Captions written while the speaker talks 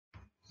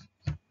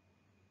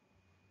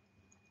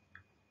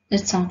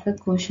Let's start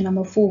with question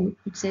number 4.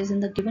 It says in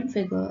the given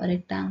figure, a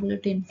rectangular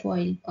tin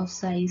foil of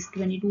size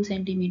 22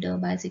 cm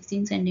by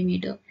 16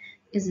 cm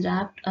is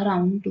wrapped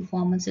around to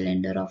form a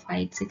cylinder of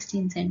height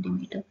 16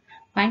 cm.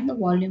 Find the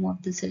volume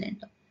of the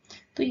cylinder.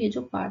 तो ये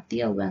जो part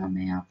दिया हुआ है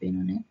हमें यहाँ पे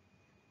इन्होंने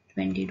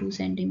 22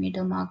 cm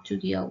मार्क जो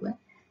किया हुआ है,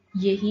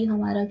 यही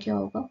हमारा क्या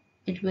होगा?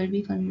 It will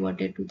be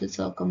converted to the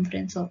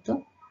circumference of the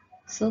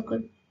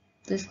circle.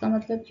 तो इसका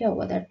मतलब क्या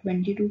होगा? That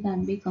 22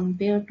 can be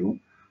compared to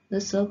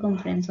the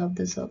circumference of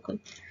the circle.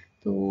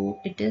 So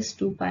it is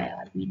 2 pi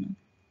r, we know,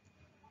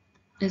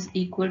 is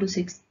equal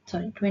to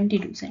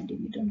 22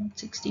 centimeter, not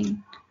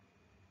 16.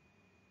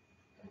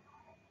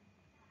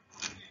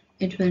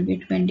 It will be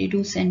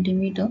 22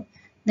 centimeter.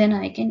 Then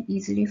I can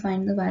easily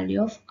find the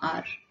value of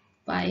r.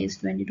 Pi is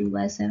 22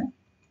 by 7.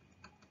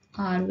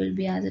 R will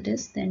be as it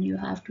is. Then you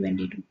have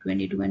 22.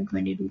 22 and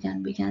 22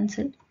 can be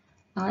cancelled.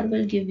 R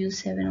will give you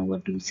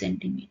 7/2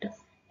 centimeter.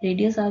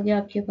 Radius आ गया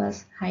आपके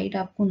पास. Height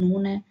आपको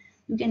known है.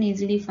 You can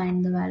easily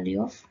find the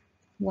value of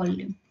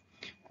volume.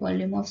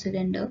 Volume of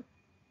cylinder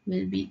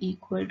will be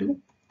equal to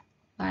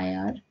pi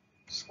r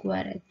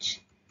square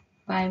h.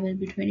 Pi will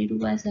be 22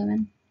 by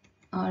 7.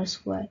 R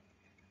square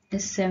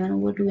is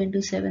 7/2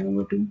 into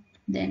 7/2.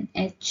 Then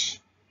h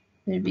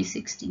will be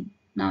 16.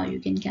 Now you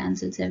can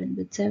cancel 7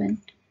 with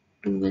 7.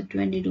 2 with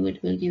 22,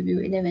 it will give you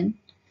 11.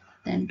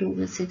 Then 2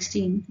 with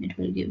 16, it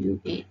will give you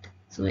 8.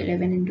 So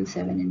 11 into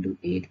 7 into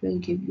 8 will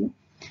give you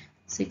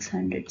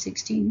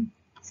 616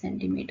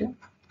 centimeter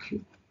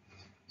cube.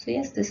 So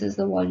yes, this is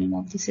the volume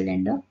of the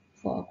cylinder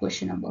for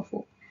question number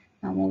 4.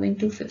 Now moving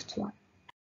to fifth one.